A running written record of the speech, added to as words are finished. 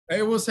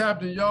Hey, what's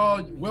happening,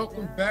 y'all?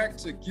 Welcome back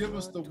to Give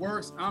Us the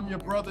Works. I'm your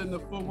brother in the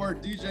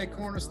footwork, DJ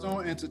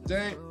Cornerstone, and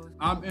today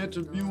I'm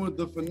interviewing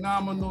the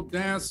phenomenal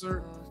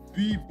dancer,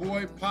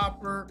 b-boy,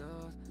 popper,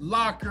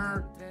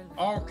 locker,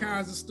 all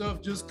kinds of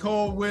stuff, just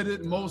cold with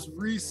it. Most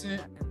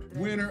recent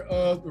winner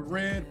of the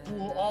Red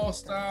Bull All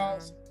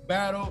Styles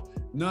battle,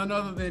 none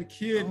other than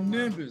Kid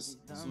Nimbus.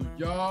 So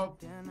y'all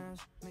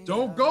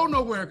don't go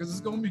nowhere because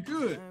it's gonna be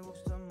good.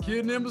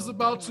 Kid Nimbus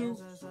about to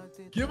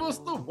give us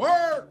the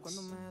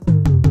works.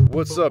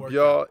 What's up,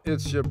 y'all?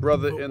 It's your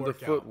brother in the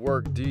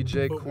footwork,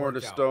 DJ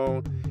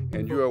Cornerstone,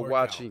 and you are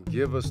watching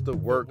Give Us the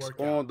Works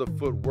on the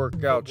Foot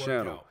Workout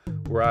channel,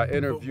 where I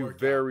interview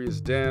various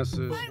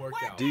dancers,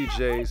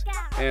 DJs,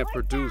 and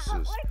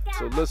producers.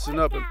 So listen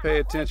up and pay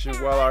attention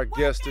while our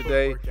guest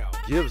today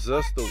gives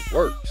us the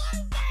works.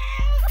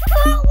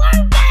 All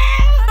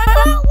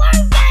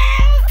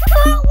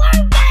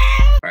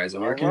right, is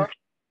it working?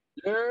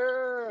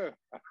 Yeah.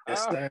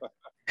 Yes, sir.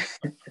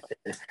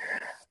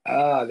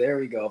 There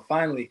we go.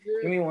 Finally.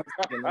 Give me 1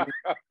 second.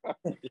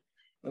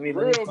 Let me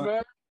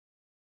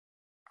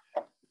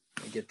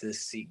get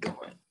this seat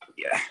going.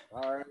 Yeah.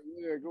 All right,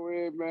 yeah, go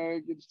ahead,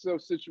 man. Get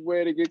yourself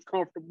situated, get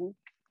comfortable.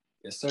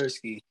 Yes, sir,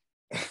 Ski.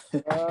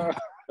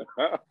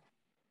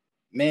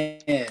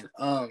 Man,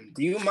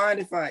 do you mind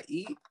if I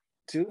eat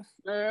too?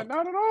 Man,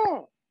 not at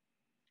all.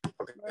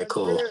 Okay, man,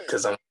 cool.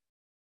 Because I'm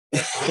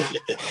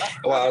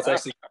well, I was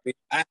actually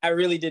I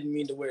really didn't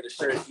mean to wear the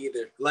shirt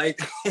either. Like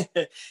is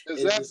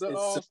that the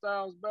All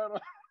Styles battle?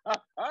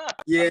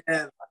 Yeah.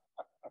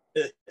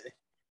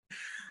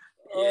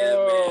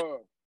 Man.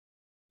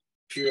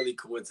 Purely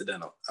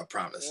coincidental, I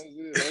promise.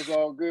 That's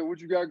all good. What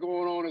you got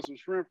going on? Is some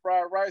shrimp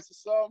fried rice or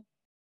something?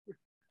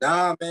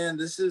 Nah, man,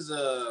 this is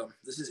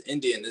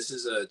Indian. This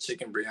is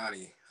chicken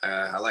biryani.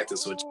 I like to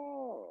switch.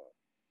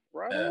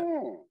 Right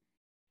on.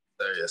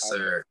 Sir, yes,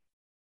 sir.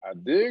 I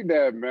dig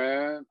that,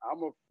 man.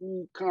 I'm a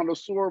food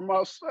connoisseur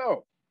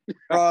myself.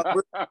 Yeah,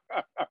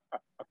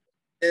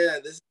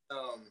 this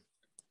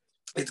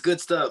it's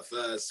good stuff.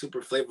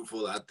 Super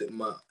flavorful. I think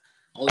my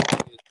only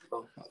thing is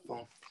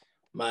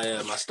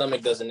my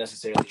stomach doesn't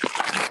necessarily.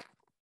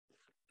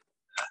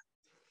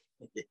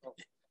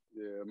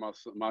 Yeah,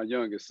 my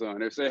youngest son.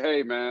 They say,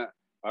 "Hey, man,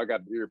 I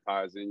got the ear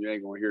pies in. You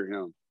ain't gonna hear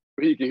him,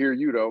 but he can hear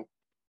you though.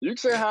 You can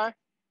say hi.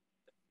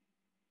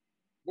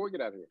 Boy, get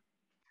out of here."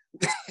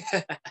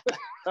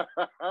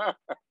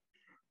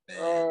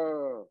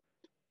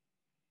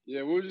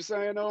 Yeah, what was you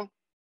saying though?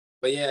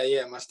 But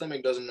yeah, my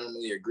stomach doesn't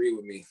normally agree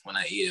with me when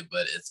I eat it,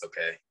 but it's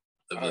okay.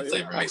 The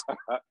flavor makes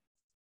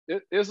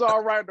it's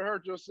all right to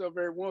hurt yourself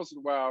every once in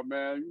a while,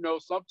 man. You know,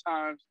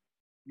 sometimes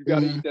you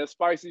gotta eat that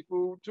spicy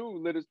food too.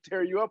 Let it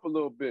tear you up a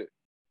little bit.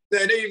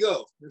 Yeah, there you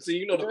go. So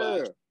you know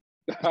the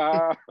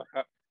vibe.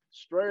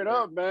 Straight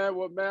up, man.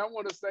 Well, man, I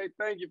want to say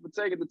thank you for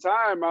taking the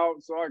time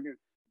out so I can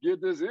get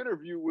this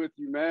interview with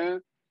you,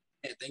 man.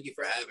 Yeah, thank you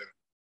for having me.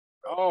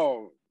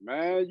 Oh,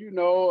 man, you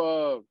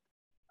know,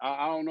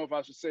 I don't know if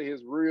I should say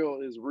his real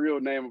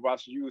name, if I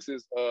should use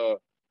his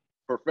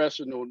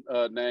professional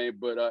name,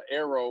 but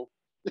Arrow.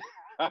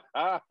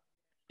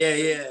 Yeah.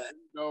 You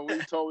know, when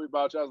he told me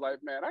about you, I was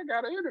like, man, I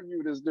gotta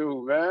interview this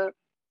dude, man.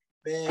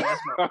 Man,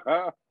 that's my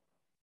guy,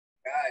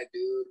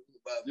 dude.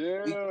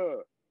 Yeah.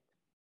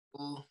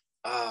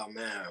 Oh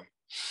man,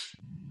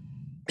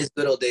 it's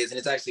good old days, and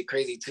it's actually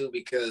crazy too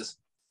because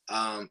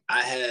I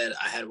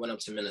had went up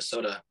to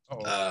Minnesota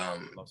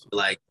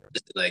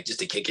just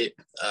to kick it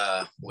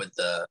with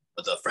a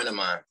friend of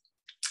mine,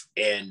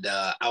 and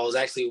I was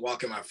actually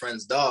walking my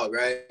friend's dog,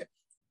 right,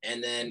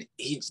 and then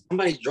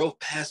somebody drove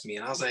past me,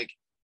 and I was like,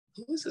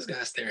 who is this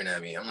guy staring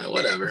at me? I'm like,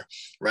 whatever,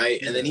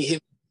 right, and then he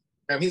hit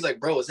me, he's like,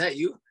 bro, is that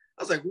you?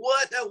 I was like,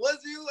 what? That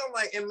was you? I'm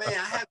like, and man, I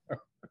had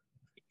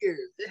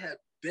years. It had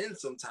been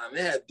some time.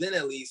 It had been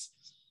at least,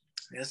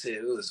 I guess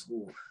it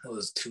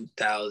was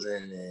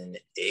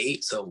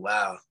 2008. So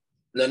wow.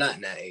 No,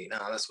 not 8. No,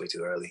 that's way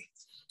too early.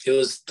 It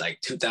was like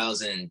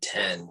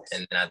 2010. And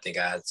then I think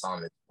I saw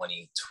him in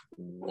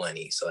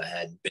 2020. So it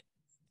had been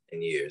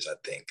 10 years, I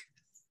think.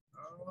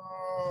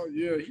 Oh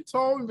yeah. He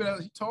told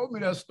me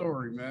that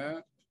story,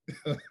 man.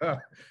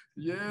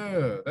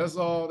 Yeah, that's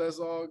all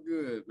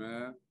good,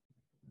 man.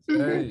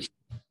 Hey.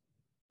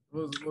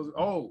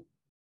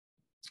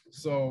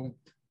 So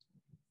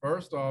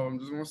first off, I'm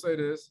just gonna say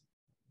this.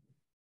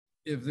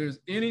 If there's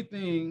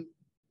anything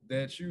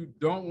that you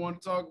don't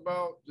want to talk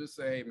about, just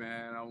say, hey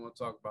man, I don't want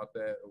to talk about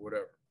that or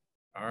whatever.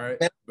 All right.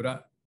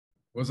 But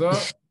what's up?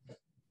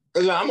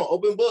 I'm an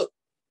open book.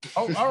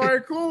 Oh, all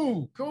right,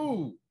 cool.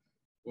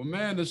 Well,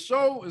 man, the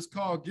show is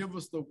called Give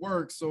Us the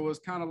Work. So it's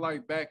kind of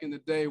like back in the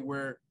day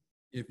where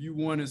if you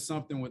wanted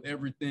something with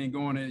everything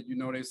going in, you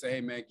know, they say,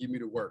 hey man, give me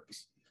the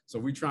works. So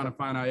we trying to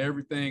find out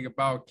everything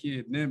about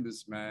Kid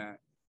Nimbus, man.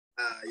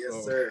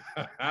 Yes, sir.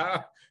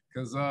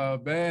 Because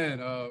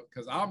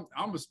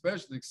I'm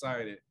especially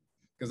excited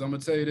because I'm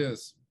gonna tell you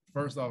this.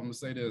 First off, I'm gonna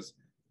say this.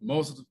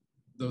 Most of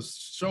the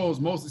shows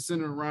mostly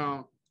centered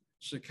around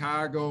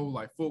Chicago,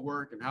 like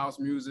footwork and house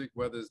music,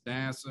 whether it's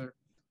dancer,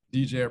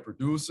 DJ, or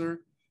producer.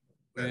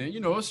 And, you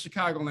know, it's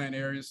Chicagoland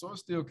area, so it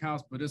still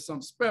counts, but it's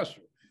something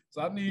special.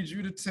 So I need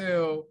you to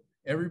tell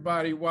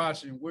everybody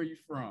watching where you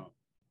from.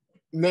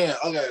 Man,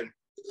 okay.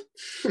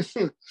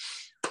 Start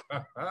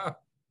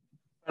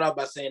off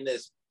by saying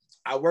this.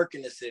 I work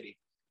in the city.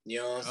 You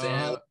know what I'm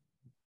saying?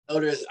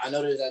 I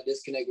know there's that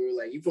disconnect where we're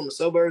like, you from the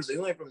suburbs, so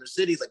you ain't from the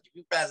cities. Like, if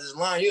you pass this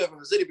line, you ain't from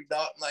the city, big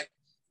dog. I'm like,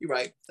 you're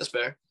right. That's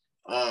fair.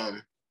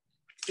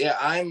 Yeah,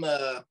 I'm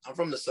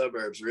from the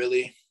suburbs,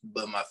 really,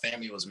 but my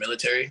family was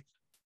military.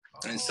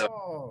 And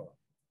so,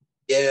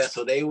 yeah,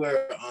 so they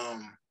were,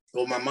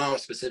 well, my mom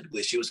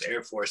specifically, she was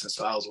Air Force, and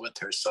so I was with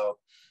her. So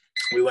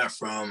we went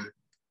from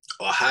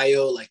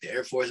Ohio, like the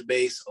Air Force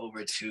base,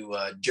 over to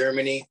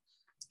Germany,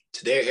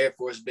 to their Air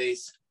Force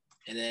base.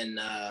 And then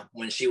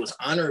when she was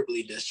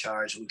honorably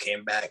discharged, we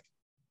came back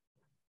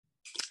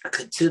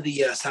to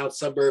the south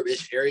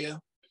suburb-ish area.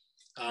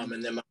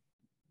 And then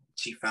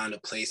she found a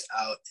place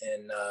out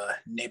in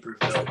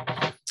Naperville.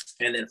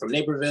 And then from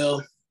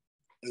Naperville,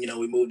 you know,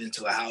 we moved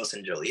into a house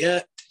in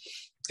Joliet.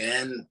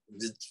 And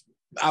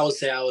I would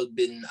say I've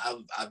been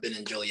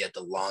in Joliet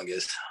the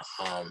longest,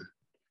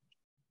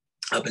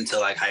 up until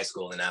like high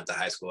school. And after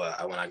high school,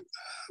 when I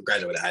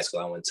graduated high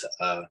school, I went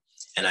to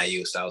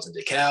NIU. So I was in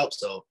DeKalb,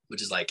 so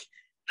which is like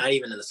not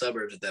even in the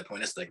suburbs at that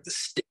point. That's like the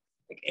stick,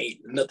 like ain't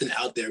nothing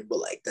out there but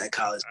like that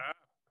college.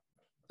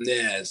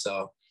 Yeah.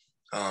 So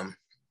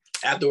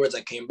afterwards,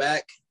 I came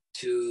back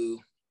to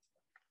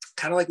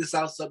kind of like the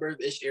south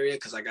suburb-ish area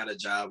because I got a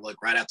job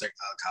like right after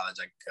college.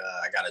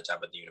 I got a job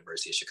at the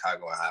University of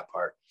Chicago in Hyde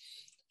Park,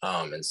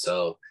 and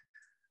so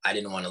I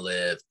didn't want to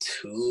live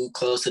too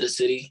close to the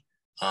city.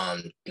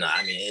 No,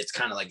 I mean it's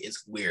kind of like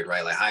it's weird,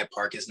 right? Like Hyde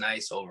Park is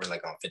nice over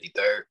like on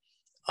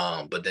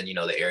 53rd, but then you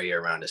know the area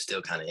around is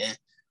still kind of in.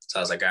 So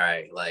I was like, all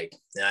right, like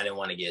I didn't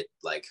want to get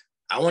like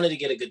I wanted to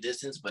get a good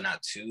distance, but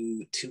not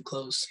too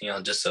close, you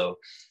know, just so.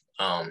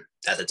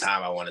 At the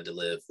time I wanted to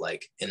live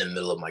like in the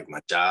middle of like my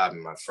job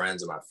and my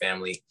friends and my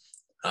family.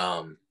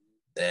 And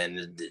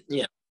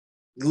you know,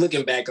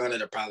 looking back on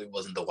it, it probably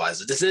wasn't the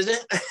wisest decision,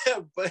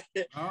 but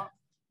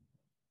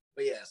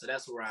yeah, so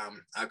that's where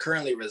I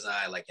currently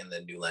reside like in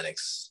the New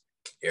Lenox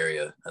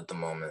area at the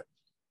moment.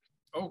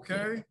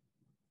 Okay.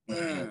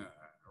 Man,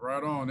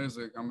 right on. I'm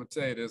gonna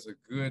tell you, there's a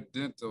good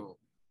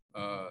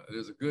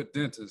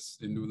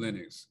dentist in New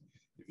Lenox.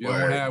 If you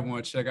don't have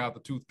one, check out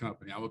the tooth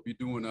company. I'm gonna be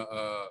doing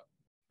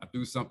I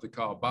do something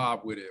called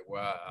Bob with it,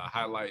 where I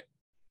highlight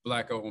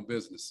Black-owned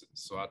businesses.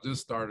 So I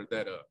just started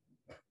that up.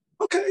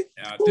 Okay.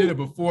 And I did it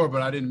before,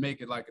 but I didn't make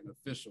it like an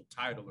official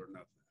title or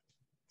nothing.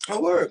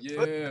 Oh, word.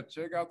 Yeah,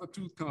 check out the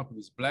tooth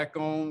companies,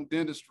 Black-owned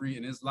dentistry,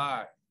 and it's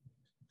live.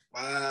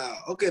 Wow.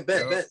 Okay,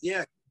 bet.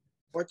 Yeah.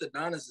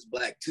 Orthodontist is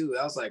Black too.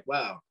 I was like,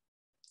 wow,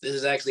 this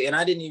is actually, and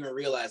I didn't even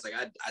realize, like,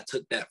 I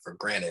took that for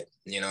granted.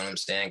 You know what I'm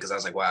saying? Because I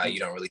was like, wow, you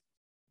don't really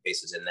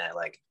faces in that,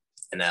 like,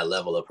 in that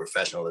level of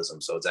professionalism.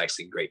 So it's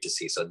actually great to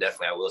see. So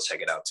definitely I will check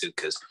it out too.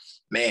 Cause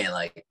man,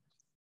 like,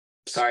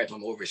 sorry if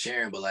I'm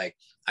oversharing, but like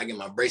I get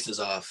my braces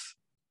off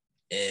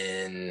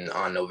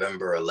on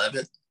November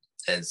 11th.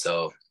 And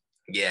so,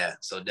 yeah,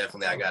 so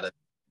definitely I gotta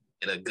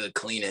get a good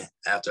cleaning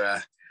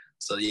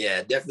so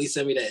yeah, definitely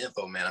send me that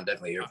info, man. I'm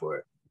definitely here for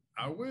it.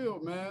 I will,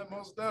 man,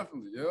 most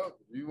definitely. Yep,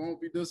 you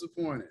won't be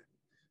disappointed.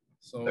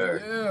 So sure.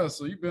 Yeah,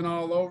 so you've been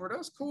all over.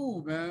 That's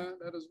cool, man.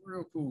 That is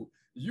real cool.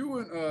 You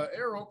and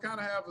Arrow kind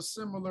of have a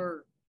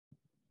similar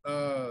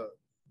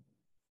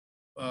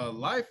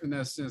life in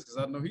that sense, because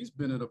I know he's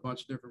been in a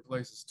bunch of different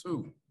places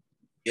too.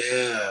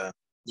 Yeah,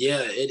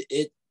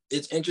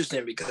 it's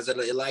interesting because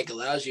it like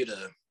allows you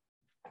to.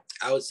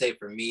 I would say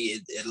for me,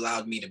 it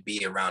allowed me to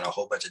be around a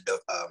whole bunch of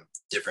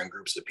different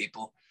groups of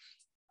people.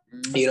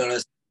 Mm-hmm. You know what I'm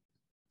saying?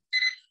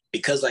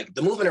 Because like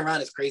the moving around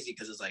is crazy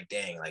because it's like,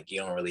 dang, like you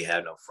don't really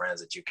have no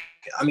friends that you can,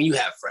 I mean, you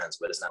have friends,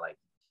 but it's not like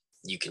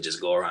you can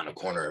just go around the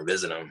corner and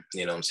visit them,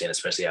 you know what I'm saying?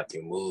 Especially after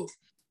you move.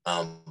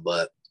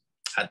 But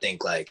I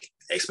think like,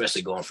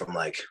 especially going from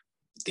like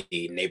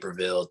the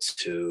Naperville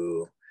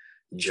to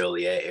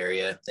Joliet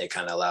area, it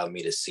kind of allowed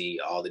me to see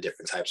all the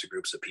different types of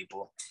groups of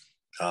people,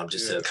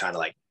 to kind of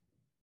like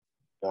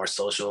more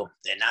social,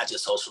 and not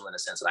just social in the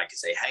sense that I can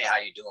say, hey, how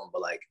you doing?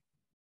 But like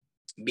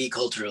be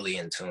culturally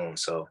in tune.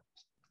 So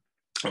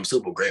I'm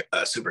super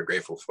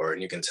grateful for it.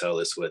 And you can tell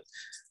this with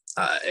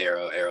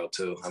Arrow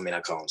too. I mean,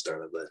 I call him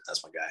Sterling, but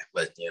that's my guy.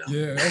 But you know.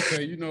 Yeah,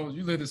 okay. You know,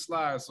 you let it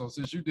slide. So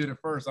since you did it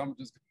first, I'm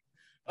just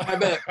I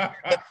bet.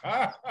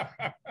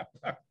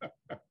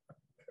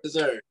 Yes,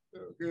 sir.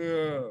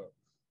 Yeah.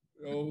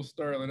 Old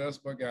Sterling,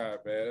 that's my guy,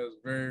 man. That's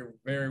a very,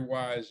 very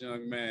wise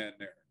young man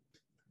there.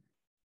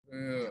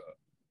 Yeah.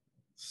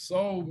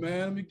 So, man,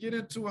 let me get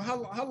into it.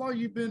 How long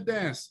you been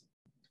dancing?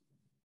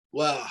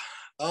 Well,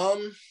 let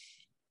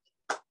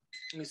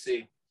me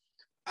see.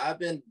 I've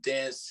been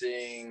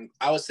dancing,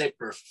 I would say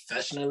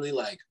professionally,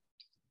 like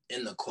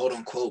in the quote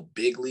unquote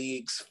big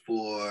leagues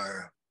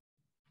for,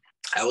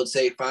 I would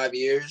say 5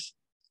 years.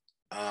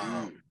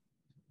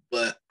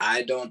 But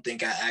I don't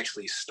think I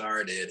actually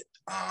started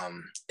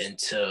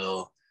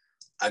until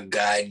a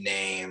guy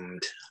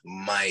named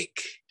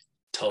Mike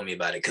told me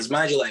about it. Cause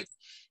mind you, like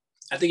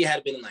I think it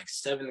had been in like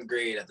 7th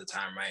grade at the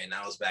time, right? And I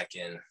think I was back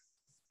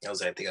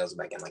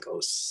in like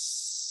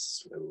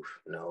 06,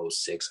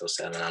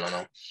 07, I don't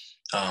know.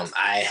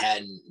 I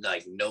had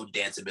like no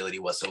dance ability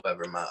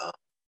whatsoever.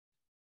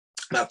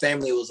 My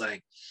family was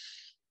like,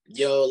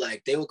 yo,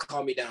 like they would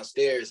call me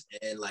downstairs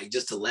and like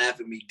just to laugh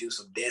at me do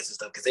some dance and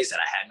stuff because they said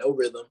I had no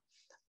rhythm.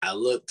 I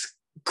looked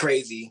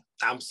crazy.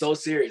 I'm so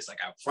serious. Like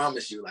I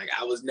promise you, like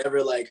I was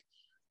never like,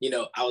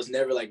 I was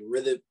never like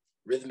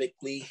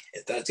rhythmically,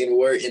 if that's even a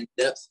word, in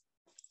depth.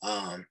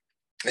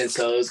 And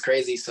so it was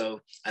crazy. So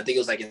I think it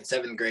was like in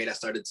 7th grade, I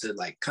started to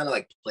like kind of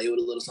like play with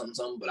a little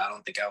something, but I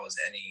don't think I was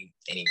any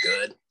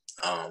good.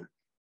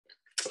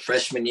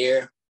 Freshman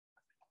year,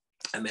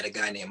 I met a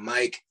guy named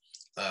Mike,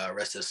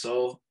 rest his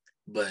soul,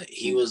 but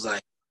he was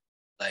like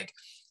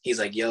he's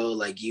like, yo,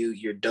 like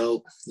you're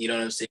dope. You know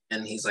what I'm saying?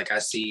 He's like,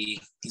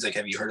 he's like,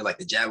 have you heard of like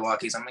the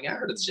Jabwalkies? I'm like, I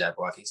heard of the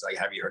Jabwalkies. Like,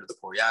 have you heard of the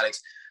Poriotics?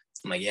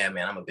 I'm like, yeah,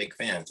 man, I'm a big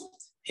fan.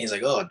 He's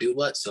like, oh, do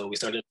what? So we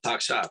started to talk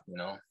shop,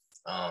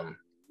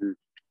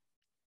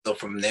 So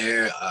from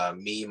there,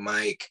 me,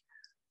 Mike,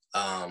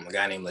 a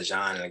guy named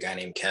Lejean and a guy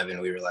named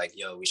Kevin, we were like,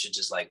 yo, we should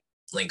just like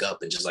link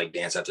up and just like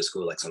dance after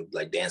school, like some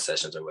like dance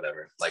sessions or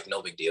whatever. Like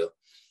no big deal.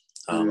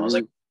 I was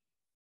like,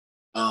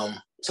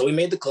 so we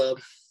made the club,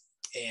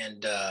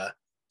 and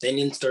then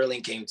in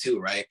Sterling came too,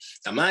 right?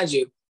 Now mind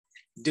you,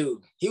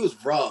 dude, he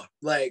was raw.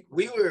 Like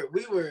we were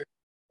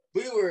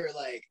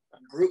like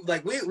group,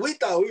 like we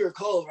thought we were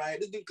cold, right?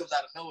 This dude comes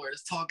out of nowhere,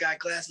 this tall guy,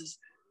 glasses.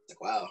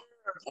 Like, wow.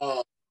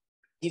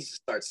 He just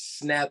starts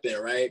snapping,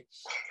 right?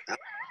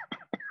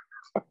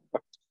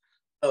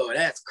 Oh,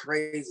 that's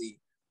crazy.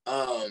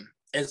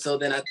 And so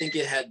then I think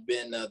it had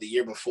been the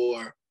year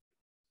before.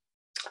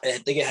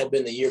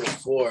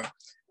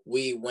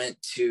 We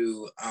went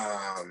to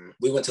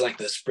like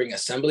the spring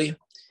assembly,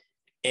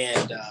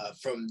 and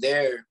from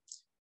there,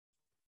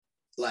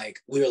 like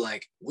we were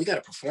like, we got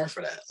to perform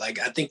for that. Like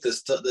I think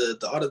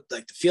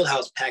the field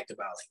house packed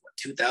about like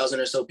 2,000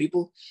 or so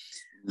people.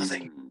 I was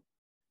like,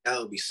 that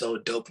would be so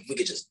dope if we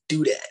could just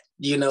do that.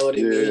 You know what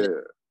I mean?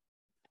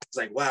 It's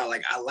like, wow,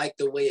 like I like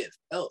the way it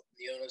felt.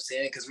 You know what I'm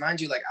saying? Because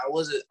mind you, like I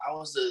was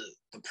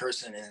the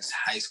person in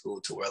high school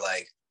to where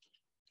like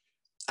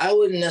I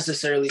wouldn't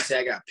necessarily say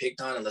I got picked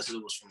on unless it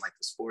was from like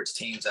the sports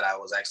teams that I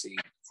was actually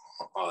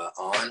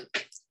on,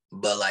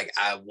 but like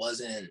I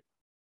wasn't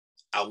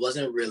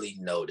really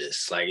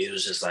noticed. Like it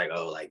was just like,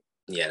 oh, like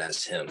yeah,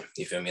 that's him.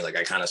 You feel me? Like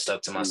I kind of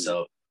stuck to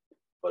myself,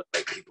 but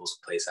like people's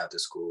place after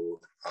school.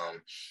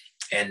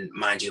 And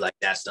mind you, like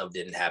that stuff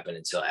didn't happen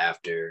until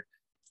after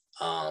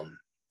I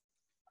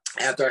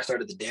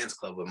started the dance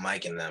club with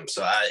Mike and them.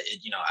 So I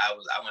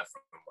went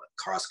from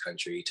cross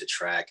country to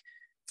track,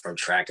 from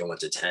track I went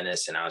to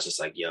tennis, and I was just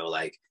like, yo,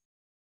 like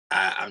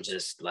I'm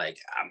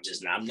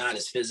not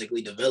as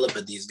physically developed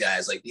as these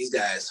guys. Like these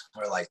guys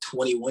are like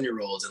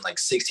 21-year-olds and like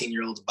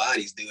 16-year-olds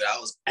bodies, dude. I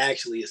was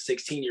actually a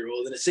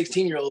 16-year-old in a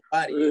 16-year-old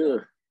body.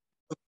 With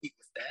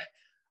that.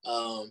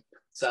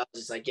 So I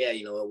was just like, yeah,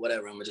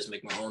 whatever. I'm gonna just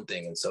make my own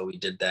thing. And so we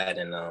did that,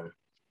 and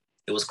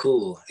it was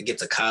cool. I get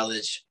to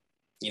college,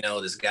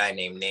 this guy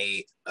named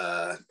Nate,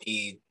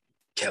 he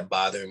kept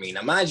bothering me.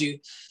 Now, mind you,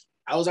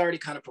 I was already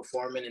kind of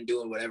performing and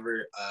doing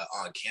whatever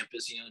on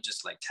campus,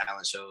 just like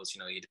talent shows,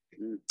 you did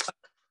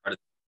an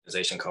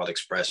organization called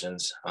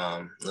Expressions.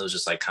 It was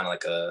just like kind of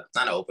like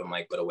not an open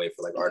mic, but a way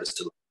for like artists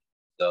to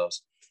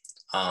those.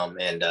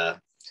 And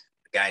a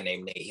guy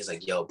named Nate, he's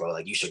like, yo, bro,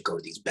 like you should go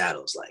to these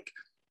battles. Like,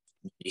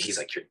 he's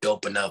like, you're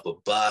dope enough, blah,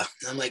 blah.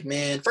 And I'm like,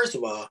 man, first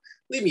of all,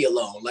 leave me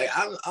alone. Like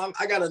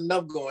I got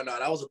enough going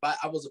on. I was a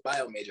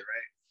bio major,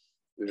 right?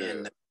 Yeah.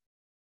 And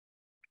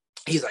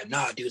he's like,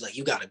 nah, dude, like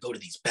you got to go to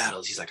these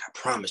battles. He's like, I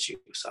promise you.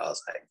 So I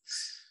was like,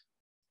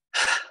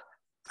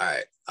 all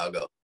right, I'll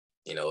go.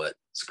 You know what?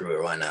 Screw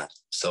it. Why not?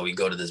 So we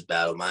go to this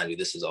battle. Mind you,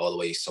 this is all the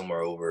way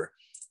somewhere over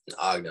in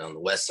Ogden on the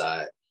west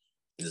side.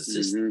 This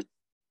is just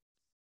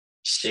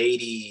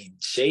shady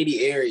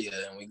area.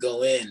 And we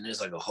go in and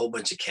there's like a whole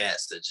bunch of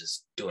cats that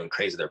just doing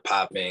crazy. They're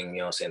popping, you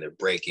know what I'm saying? They're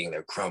breaking,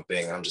 they're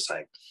crumping. I'm just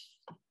like,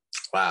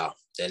 wow.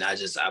 And I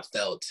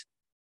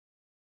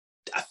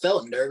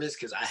felt nervous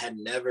because I had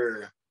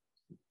never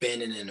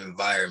been in an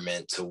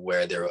environment to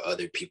where there were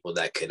other people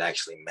that could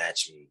actually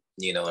match me.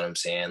 You know what I'm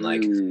saying?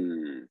 Like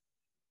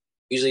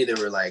usually there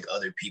were like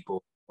other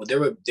people. Well,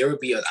 there would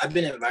be I've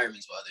been in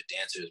environments with other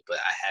dancers, but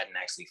I hadn't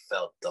actually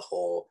felt the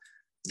whole,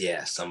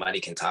 yeah, somebody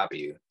can top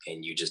you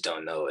and you just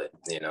don't know it,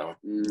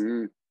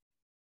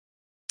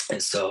 And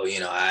so,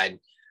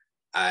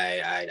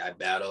 I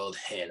battled,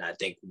 and I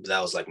think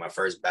that was like my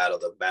first battle.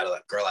 The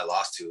girl I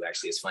lost to,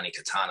 actually, it's funny,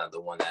 Katana,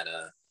 the one that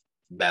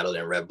battled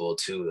in Red Bull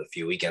 2 a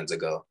few weekends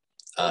ago.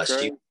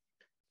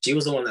 She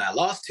was the one that I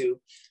lost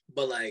to,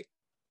 but like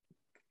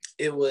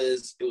it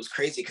was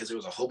crazy because there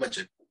was a whole bunch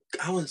of,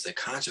 I wouldn't say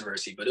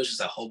controversy, but it was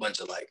just a whole bunch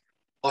of like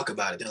talk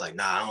about it. They're like,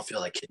 nah, I don't feel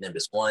like Kid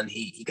Nimbus won.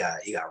 He got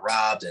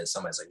robbed, and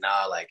somebody's like,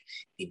 nah, like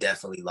he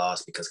definitely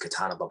lost because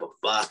Katana, blah blah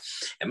blah.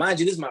 And mind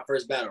you, this is my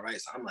first battle,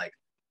 right? So I'm like,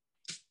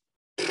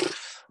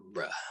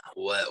 bruh,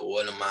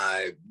 what am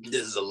I?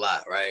 This is a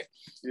lot, right?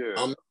 Yeah.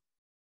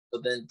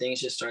 But then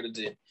things just started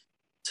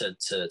to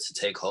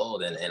take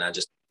hold, and I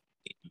just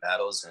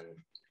battles, and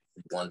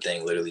one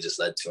thing literally just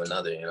led to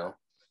another, you know.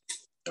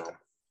 So.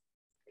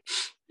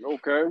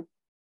 Okay,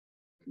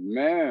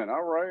 man.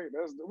 All right.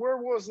 Where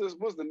was this?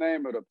 What's the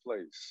name of the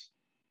place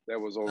that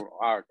was on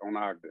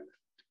Ogden?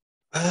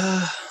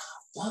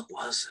 What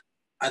was it?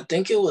 I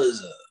think it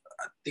was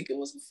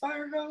a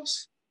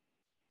firehouse.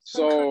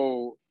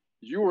 So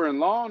you were in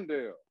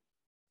Lawndale.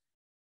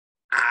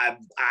 I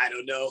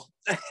don't know.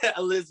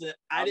 Listen,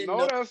 I didn't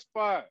know that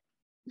spot.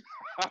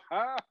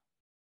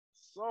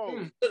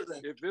 So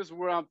if this is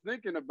what I'm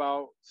thinking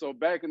about, so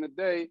back in the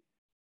day,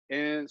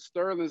 and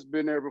Sterling's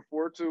been there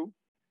before too,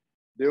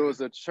 there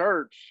was a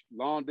church,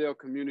 Lawndale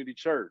Community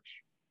Church,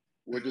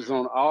 which is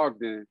on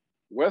Ogden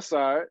West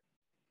Side,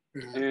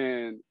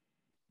 and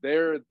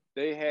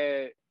they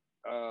had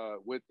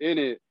within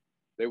it,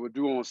 they would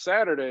do on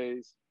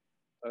Saturdays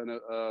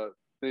a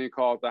thing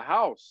called the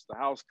House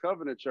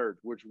Covenant Church,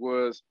 which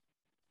was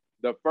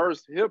the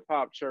first hip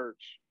hop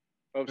church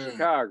of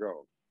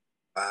Chicago.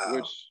 Wow.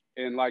 Which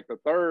in like the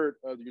third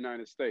of the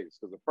United States,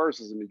 because the first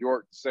is in New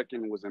York, the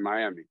second was in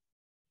Miami.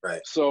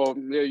 Right. So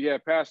yeah,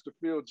 Pastor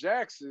Phil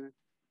Jackson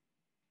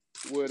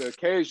would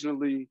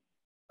occasionally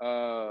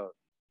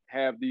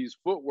have these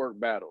footwork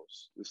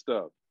battles and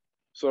stuff.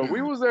 So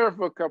we was there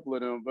for a couple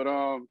of them, but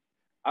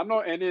I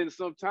know, and then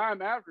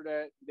sometime after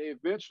that, they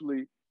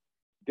eventually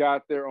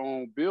got their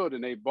own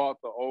building. They bought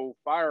the old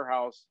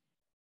firehouse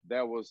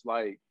that was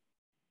like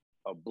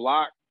a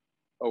block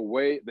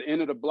away, the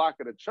end of the block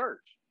of the church.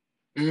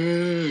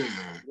 Yeah,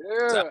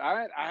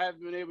 I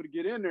haven't been able to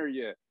get in there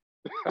yet.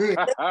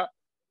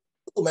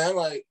 Man,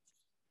 like,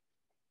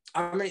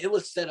 I mean, it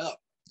was set up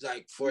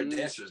like for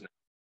dancers.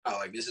 Oh,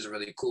 like this is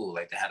really cool.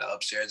 Like they had an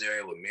upstairs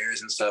area with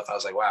mirrors and stuff. I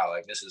was like, wow,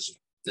 like this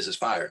is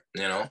fire,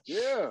 you know?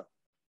 Yeah.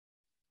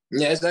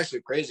 Yeah, it's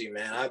actually crazy,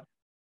 man.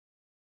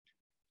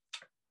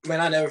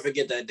 I never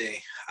forget that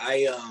day.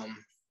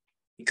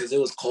 Because it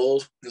was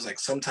cold. It was like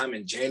sometime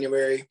in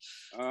January.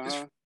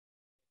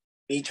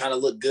 Me trying to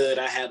look good.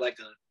 I had like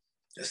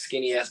a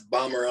skinny ass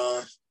bomber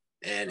on,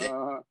 and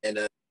I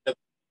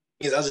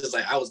was just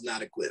like, I was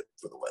not equipped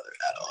for the weather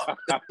at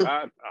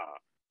all.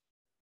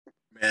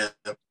 Man.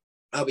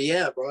 Oh, but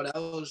yeah, bro,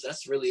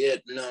 that's really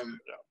it. And,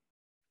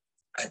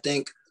 I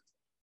think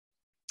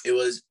it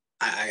was,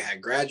 I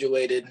had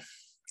graduated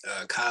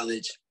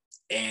college,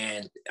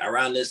 and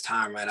around this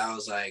time, right, I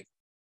was like,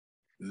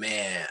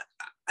 man,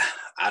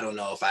 I don't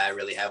know if I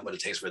really have what it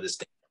takes for this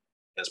thing.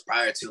 Because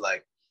prior to,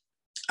 like,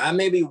 I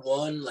maybe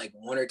won like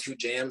one or two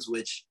jams,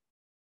 which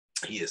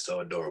he is so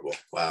adorable.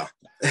 Wow.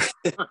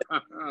 Thank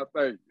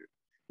you.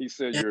 He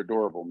said you're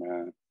adorable,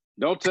 man.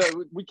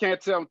 We can't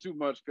tell him too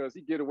much because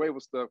he get away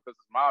with stuff because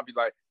his mom be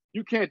like,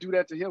 you can't do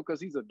that to him because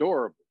he's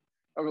adorable.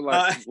 I was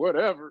like,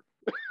 whatever.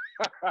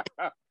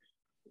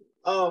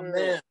 Oh,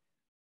 man.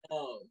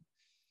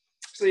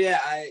 So yeah,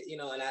 I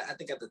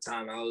think at the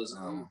time I was,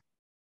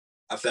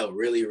 I felt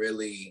really,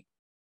 really,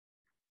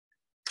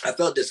 I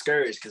felt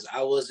discouraged because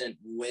I wasn't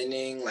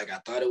winning like I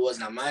thought it was.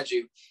 Now, mind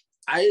you,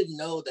 I didn't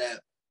know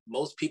that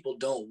most people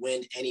don't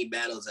win any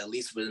battles, at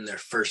least within their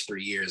first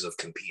 3 years of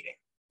competing,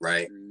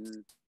 right?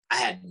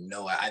 I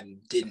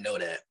didn't know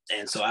that.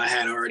 And so I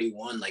had already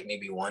won like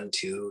maybe 1,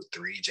 2,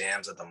 3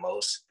 jams at the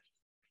most.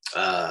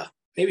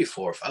 Maybe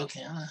 4 or 5.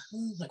 Okay,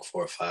 like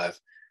 4 or 5.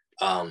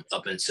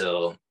 Up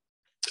until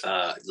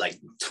like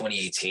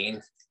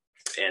 2018.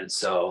 And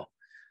so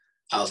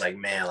I was like,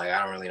 man, like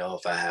I don't really know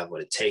if I have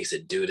what it takes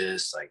to do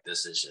this. Like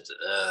this is just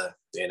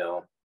you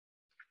know.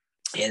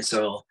 And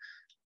so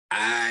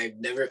I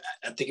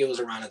think it was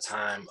around the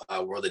time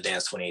World of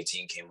Dance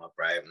 2018 came up,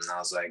 right? And I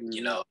was like,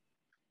 you know,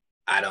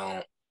 I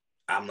don't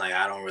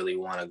really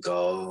want to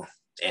go,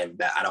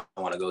 and I don't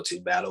want to go to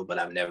battle, but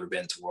I've never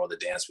been to World of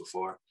Dance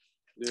before.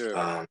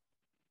 Yeah.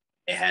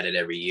 They had it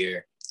every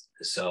year.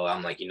 So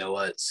I'm like, you know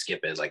what?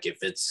 Skip it. Like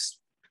if it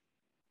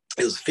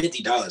was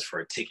 $50 for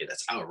a ticket.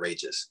 That's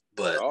outrageous,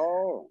 but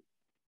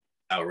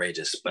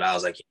outrageous. But I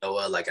was like, you know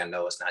what? Like, I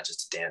know it's not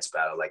just a dance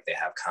battle. Like they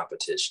have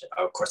competition.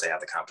 Of course they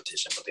have the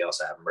competition, but they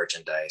also have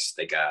merchandise.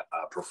 They got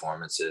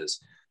performances,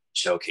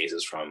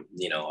 showcases from,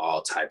 you know,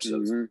 all types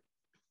of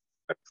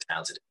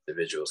talented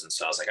individuals. And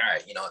so I was like, all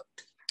right, you know what?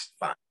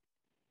 Fine.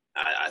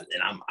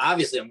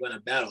 I'm going to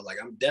battle. Like,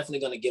 I'm definitely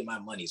going to get my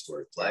money's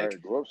worth. Like,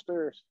 right, go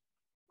upstairs.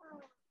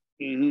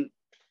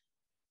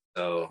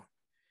 So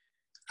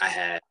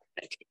I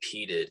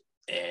competed,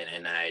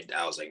 and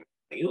I was like,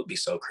 it would be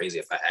so crazy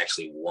if I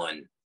actually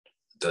won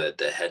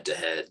the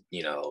head-to-head,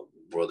 you know,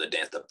 World of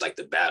Dance,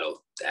 the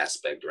battle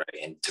aspect,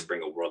 right? And to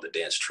bring a World of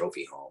Dance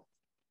trophy home.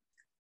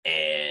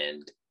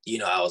 And, you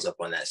know, I was up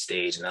on that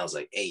stage and I was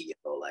like, hey, you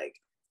know, like,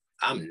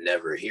 I'm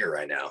never here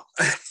right now.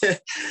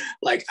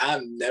 Like,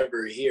 I'm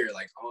never here,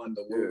 like, on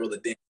the World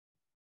of Dance,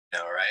 you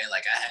know, right?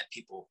 Like, I had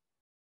people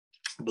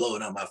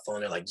blowing up my phone.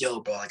 They're like, yo,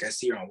 bro, like, I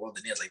see you on World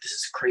of Dance. Like, this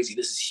is crazy.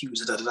 This is huge.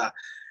 Da, da, da.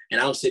 And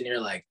I'm sitting here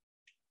like,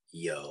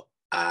 yo,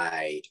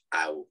 I've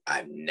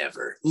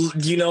never,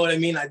 you know what I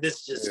mean? Like, this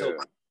is just so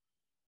crazy.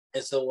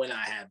 And so when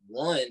I had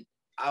won,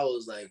 I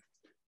was like,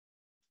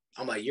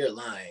 I'm like, you're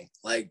lying.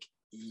 Like,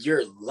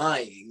 you're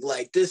lying.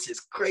 Like, this is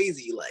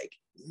crazy. Like,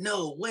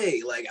 no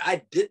way. Like,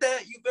 I did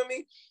that. You feel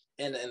me?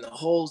 And the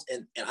whole,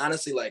 and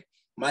honestly, like,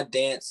 my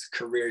dance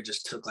career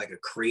just took like a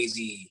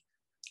crazy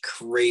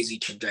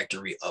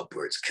trajectory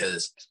upwards.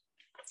 Cause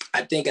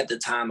I think at the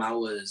time I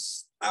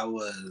was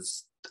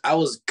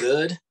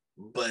good,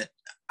 but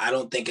I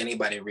don't think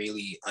anybody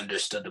really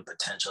understood the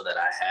potential that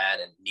I had,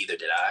 and neither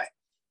did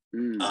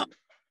I.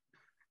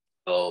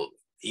 So,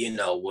 you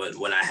know,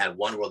 when I had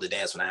won World of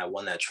Dance, when I had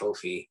won that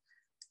trophy,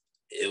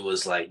 it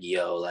was like,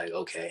 yo, like,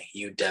 okay,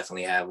 you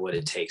definitely have what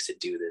it takes to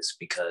do this,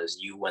 because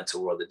you went to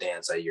World of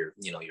Dance at your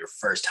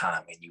first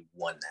time and you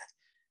won that.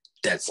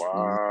 That's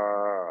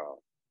wow.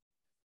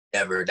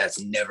 That's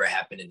never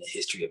happened in the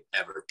history of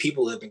ever.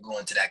 People have been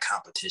going to that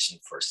competition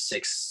for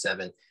 6,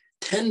 7,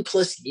 10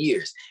 plus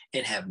years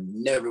and have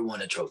never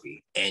won a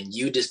trophy. And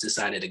you just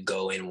decided to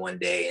go in one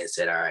day and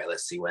said, all right,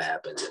 let's see what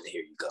happens. And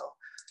here you go.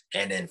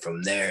 And then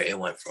from there, it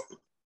went from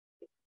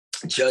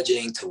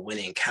judging to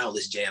winning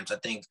countless jams. I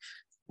think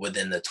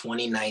within the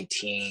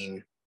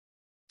 2019,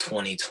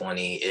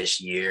 2020-ish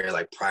year,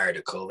 like prior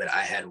to COVID,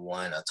 I had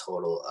won a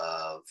total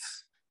of,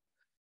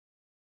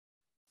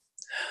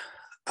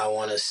 I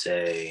want to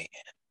say,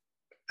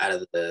 out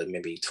of the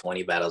maybe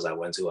 20 battles I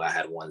went to, I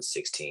had won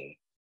 16.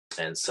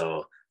 And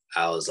so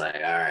I was like,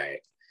 all right,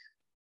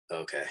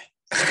 okay.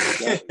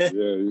 Yeah,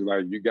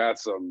 you got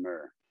something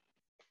there.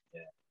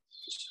 Yeah,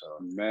 sure.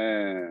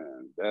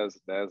 Man, that's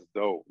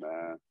dope,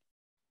 man.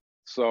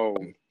 So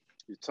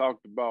you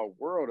talked about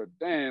World of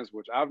Dance,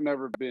 which I've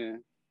never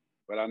been,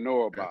 but I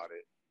know about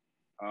it.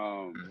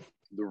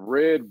 The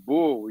Red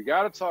Bull, we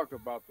got to talk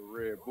about the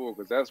Red Bull,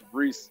 because that's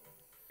Reese,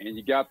 and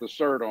you got the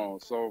shirt on.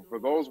 So for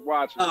those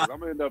watching, I'm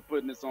going to end up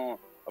putting this on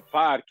a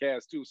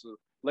podcast too. So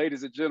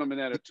ladies and gentlemen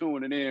that are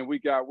tuning in, we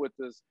got with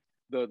us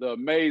the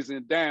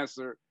amazing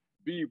dancer,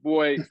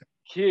 B-boy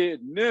Kid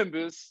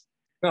Nimbus.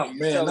 Oh, He's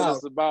man, telling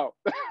us about.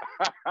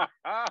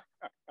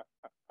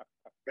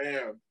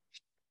 Man.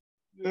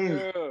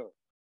 Yeah.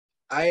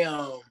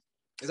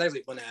 It's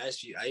actually funny.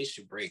 I used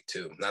to break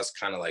too. That's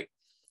kind of like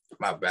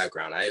my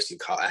background. I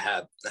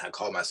had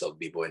called myself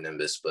B-boy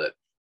Nimbus, but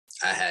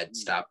I had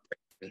stopped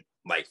breaking,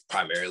 like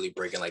primarily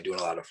breaking, like doing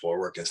a lot of floor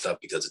work and stuff,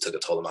 because it took a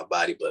toll on my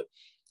body. But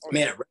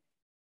man,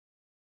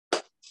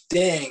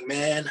 dang,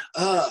 man.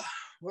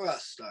 Where do I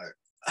start?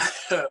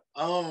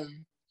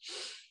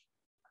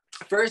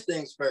 First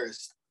things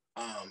first.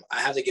 I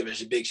have to give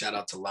a big shout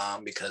out to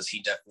Lam, because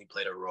he definitely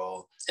played a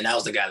role. And that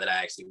was the guy that I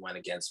actually went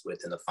against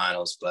with in the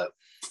finals, but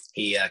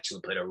he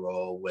actually played a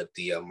role with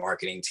the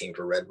marketing team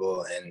for Red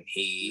Bull. And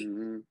he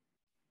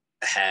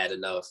had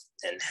enough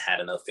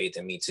faith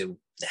in me to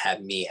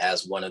have me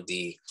as one of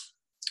the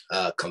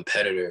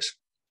competitors.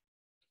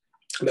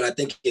 But I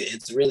think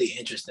it's really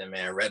interesting,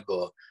 man. Red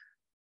Bull,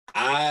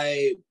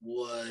 I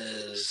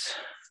was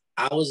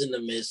in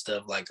the midst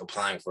of like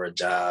applying for a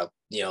job,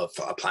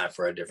 applying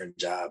for a different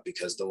job,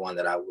 because the one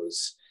that I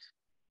was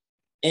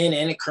in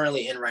and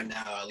currently in right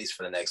now, at least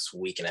for the next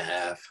week and a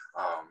half,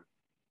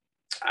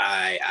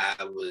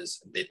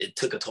 it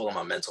took a toll on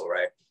my mental,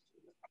 right?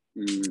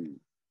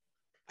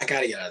 I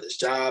got to get out of this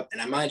job.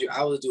 And mind you,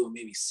 I was doing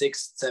maybe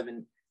 6,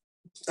 7,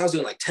 I was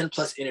doing like 10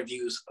 plus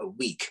interviews a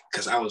week,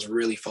 because I was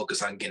really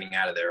focused on getting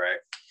out of there, right?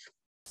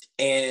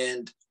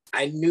 And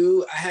I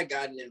knew I had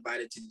gotten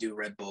invited to do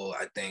Red Bull,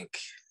 I think,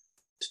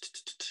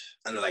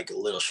 and like a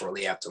little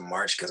shortly after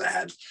March, because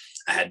I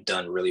had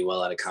done really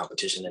well at a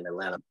competition in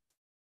Atlanta.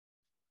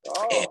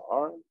 All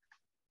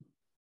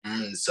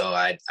right. So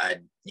I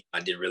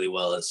did really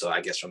well, and so I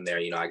guess from there,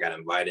 I got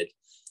invited,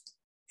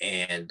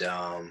 and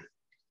up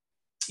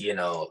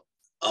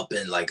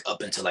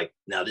until like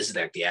now, this is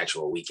like the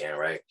actual weekend,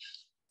 right?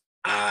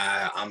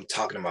 I'm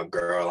talking to my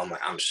girl. I'm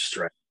like, I'm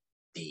stressed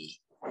the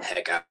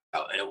heck out,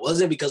 and it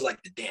wasn't because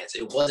like the dance.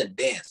 It wasn't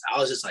dance. I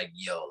was just like,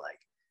 yo, like,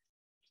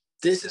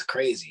 this is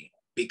crazy,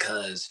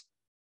 because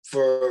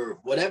for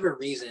whatever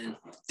reason,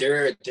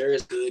 there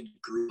is a good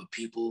group of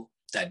people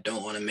that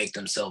don't want to make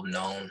themselves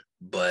known,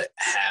 but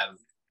have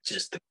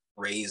just the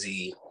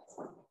crazy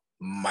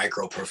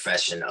micro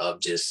profession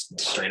of just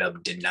straight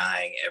up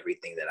denying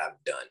everything that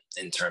I've done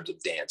in terms of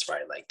dance,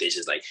 right? Like, they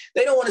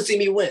don't want to see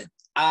me win.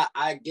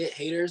 I get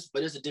haters,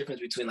 but there's a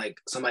difference between like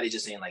somebody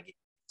just saying like it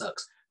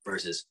sucks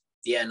versus,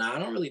 yeah, no, I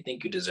don't really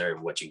think you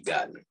deserve what you've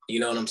gotten. You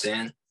know what I'm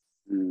saying?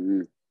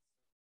 Mm-hmm.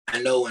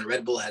 I know when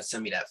Red Bull had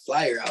sent me that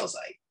flyer, I was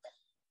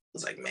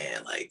like,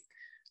 man, like,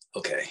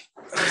 okay.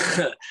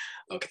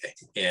 Okay.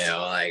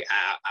 Like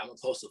I'm gonna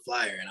post a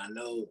flyer, and I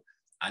know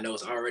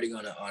it's already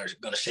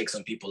gonna shake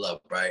some people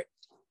up, right?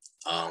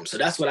 So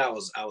that's what I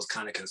was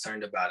kind of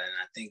concerned about. And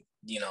I think,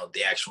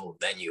 the actual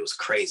venue was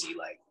crazy.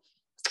 Like,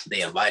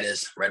 they invite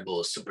us. Red Bull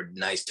is super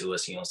nice to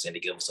us, saying, to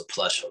give us a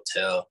plush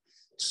hotel,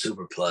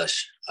 super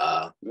plush.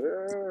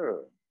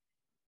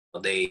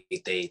 They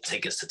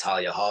take us to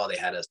Talia Hall. They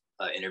had us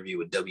interview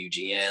with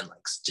WGN,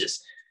 like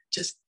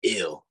just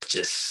ill,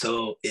 just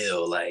so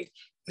ill, like,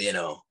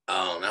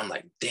 I'm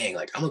like, dang,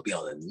 like, I'm gonna be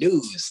on the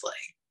news,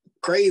 like,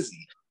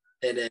 crazy.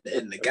 And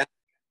the guy,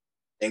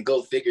 and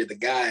go figure, the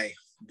guy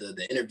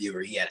the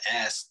interviewer, he had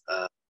asked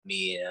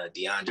me and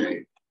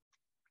DeAndre,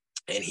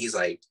 and he's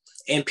like,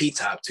 and P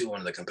Top too, one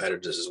of the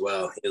competitors as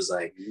well. He was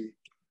like,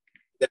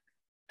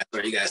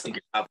 where you guys think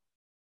you're top?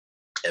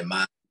 And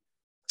my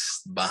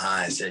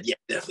behind said, yeah,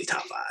 definitely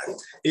top 5.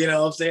 You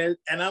know what I'm saying?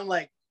 And I'm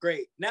like,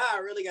 great. Now I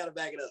really got to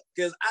back it up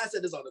because I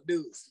said this on the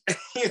news.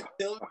 You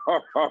know?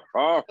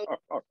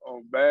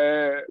 Oh,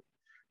 man.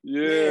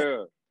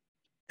 Yeah.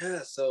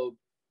 Yeah. So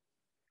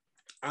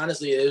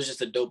honestly, it was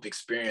just a dope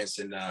experience.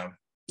 And,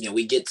 you know,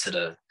 we get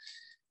to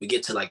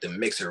like the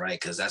mixer, right?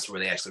 Because that's where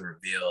they actually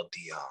revealed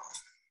the,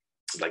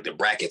 like the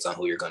brackets on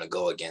who you're going to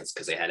go against,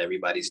 because they had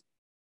everybody's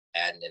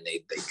ad and then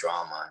they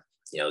draw them on,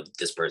 you know,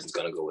 this person's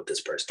going to go with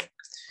this person.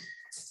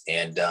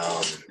 And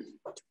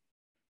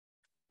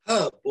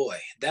oh boy,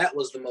 that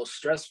was the most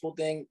stressful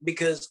thing,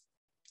 because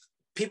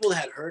people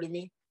had heard of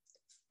me,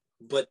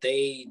 but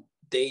they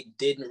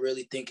didn't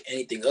really think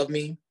anything of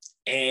me.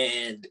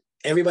 And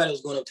everybody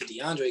was going up to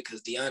DeAndre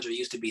because DeAndre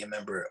used to be a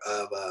member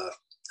of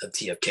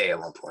TFK at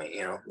one point,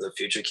 you know, the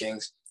Future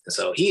Kings. And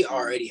so he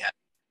already had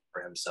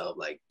for himself,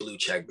 like blue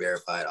check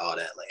verified, all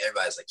that. Like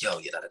everybody's like, yo,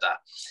 yeah, da.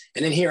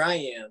 And then here I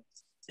am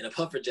in a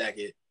puffer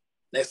jacket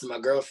next to my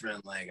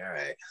girlfriend, like, all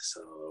right,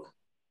 so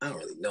I don't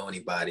really know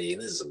anybody,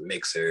 and this is a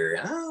mixer.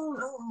 I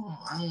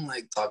don't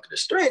like talking to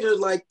strangers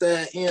like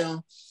that, you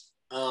know.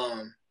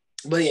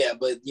 But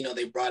you know,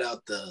 they brought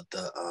out the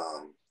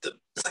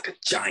it's like a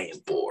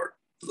giant board,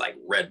 like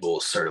Red Bull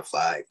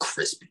certified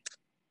crispy,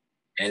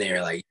 and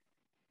they're like,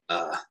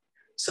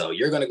 so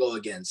you're gonna go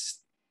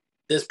against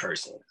this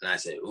person. And I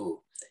said,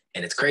 ooh.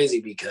 And it's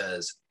crazy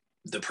because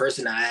the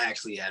person I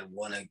actually had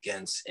won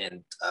against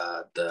in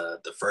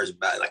the first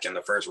like in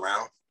the first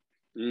round,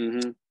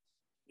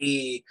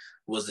 he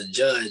was the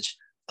judge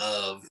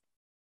of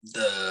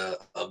the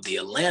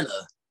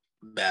Atlanta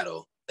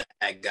battle that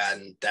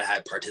I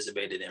had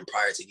participated in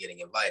prior to getting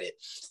invited.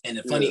 And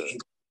the funny,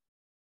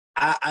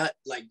 I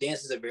like,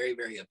 dance is a very,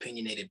 very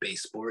opinionated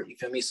based sport. You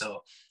feel me?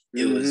 So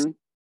it was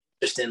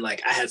interesting.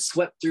 Like I had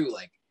swept through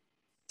like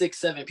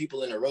 6-7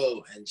 people in a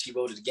row, and she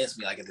voted against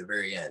me like at the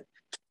very end.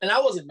 And I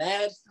wasn't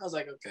mad. I was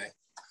like, okay,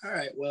 all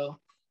right, well,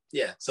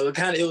 yeah. So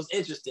it was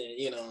interesting,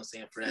 you know what I'm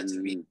saying, for that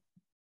to be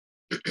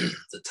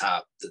the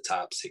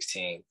top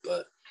 16.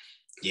 But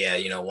yeah,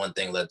 you know, one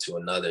thing led to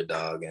another,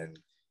 dog, and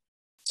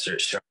sure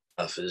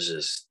enough,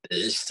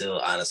 it still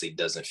honestly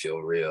doesn't feel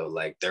real.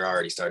 Like they're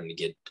already starting to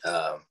get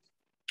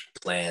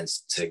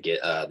plans to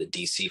get the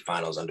DC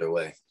finals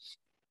underway,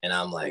 and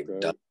I'm like,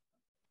 okay.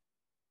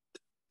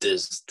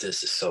 This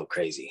is so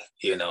crazy,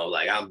 you know,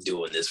 like I'm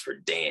doing this for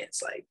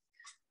dance, like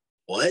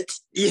what?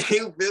 You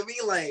feel me?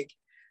 Like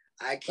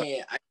I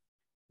can't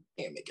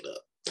make it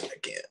up. I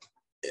can't,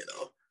 you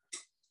know.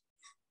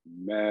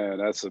 Man,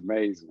 that's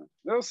amazing.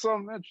 There's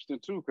something interesting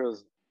too,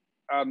 because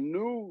I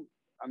know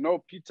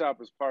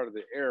P-Top is part of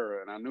the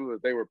era, and I knew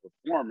that they were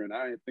performing.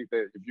 I didn't think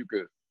that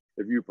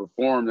if you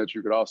perform, that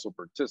you could also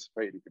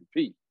participate and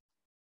compete.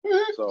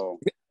 So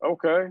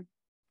okay,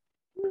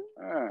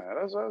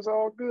 that's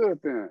all good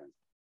then.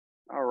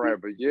 All right,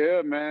 but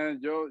yeah,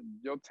 man, your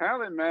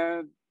talent,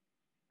 man,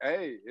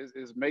 hey,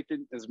 is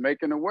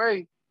making a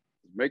way.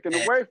 It's making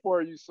a way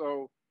for you.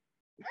 So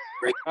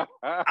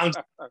I'm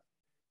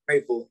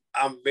grateful.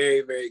 I'm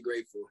very, very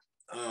grateful.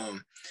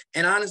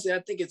 And honestly, I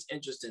think it's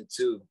interesting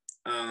too.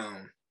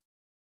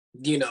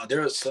 You know,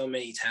 there are so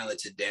many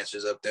talented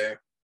dancers up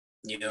there.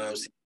 You know what I'm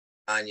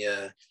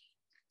saying?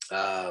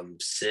 Anya,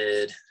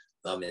 Sid,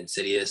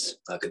 Insidious,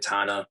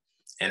 Katana,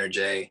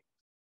 Energy,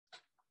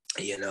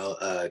 you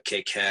know,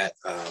 Kit Kat,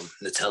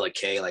 Nutella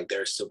K, like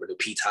they're super. The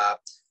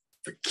P-Top,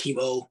 for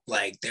Chemo,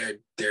 like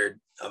they're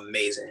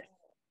amazing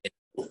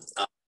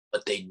at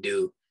what they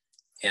do.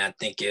 And I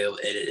think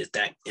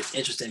it's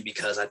interesting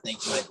because I think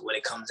when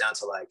it comes down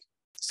to like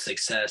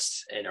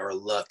success or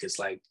luck, it's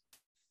like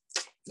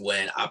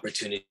when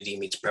opportunity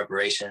meets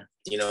preparation,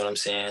 you know what I'm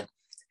saying?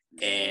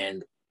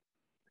 And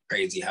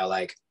crazy how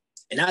like,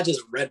 and not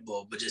just Red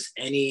Bull, but just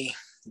any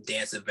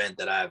dance event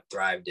that I've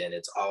thrived in,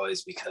 it's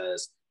always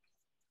because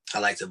I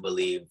like to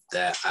believe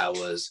that I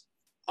was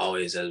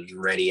always as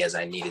ready as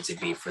I needed to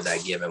be for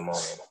that given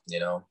moment, you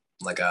know?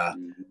 Like I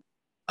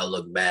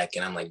look back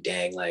and I'm like,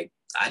 dang, like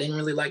I didn't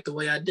really like the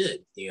way I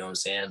did, you know what I'm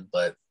saying?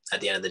 But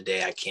at the end of the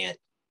day, I can't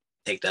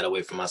take that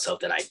away from myself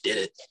that I did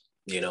it,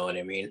 you know what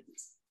I mean?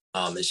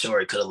 And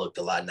sure, it could have looked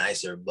a lot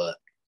nicer, but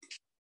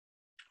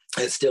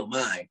it's still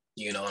mine,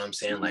 you know what I'm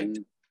saying? Like,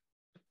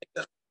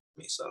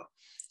 so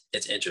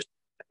it's interesting.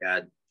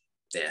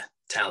 Yeah,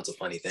 talent's a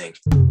funny thing.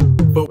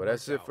 Well,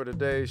 that's it for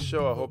today's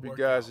show. I hope you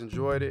guys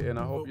enjoyed it, and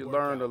I hope you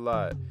learned a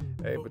lot.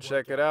 Hey, but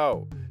check it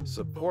out.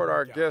 Support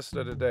our guest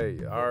of the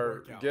day.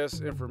 Our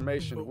guest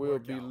information will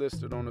be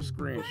listed on the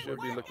screen. Should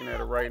be looking at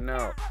it right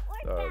now.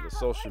 The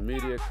social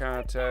media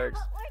contacts,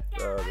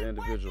 the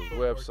individual's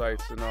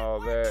websites and all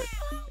that.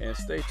 And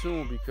stay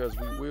tuned because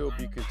we will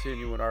be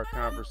continuing our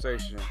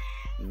conversation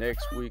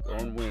next week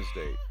on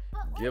Wednesday.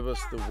 Give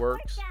us the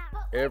works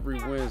every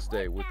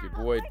Wednesday with your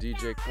boy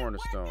DJ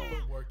Cornerstone.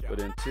 But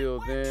until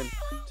then,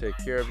 take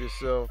care of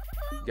yourself.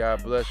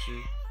 God bless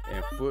you.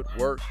 and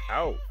footwork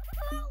out.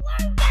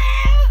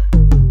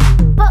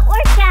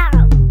 Footwork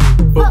out.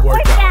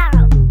 Footwork out.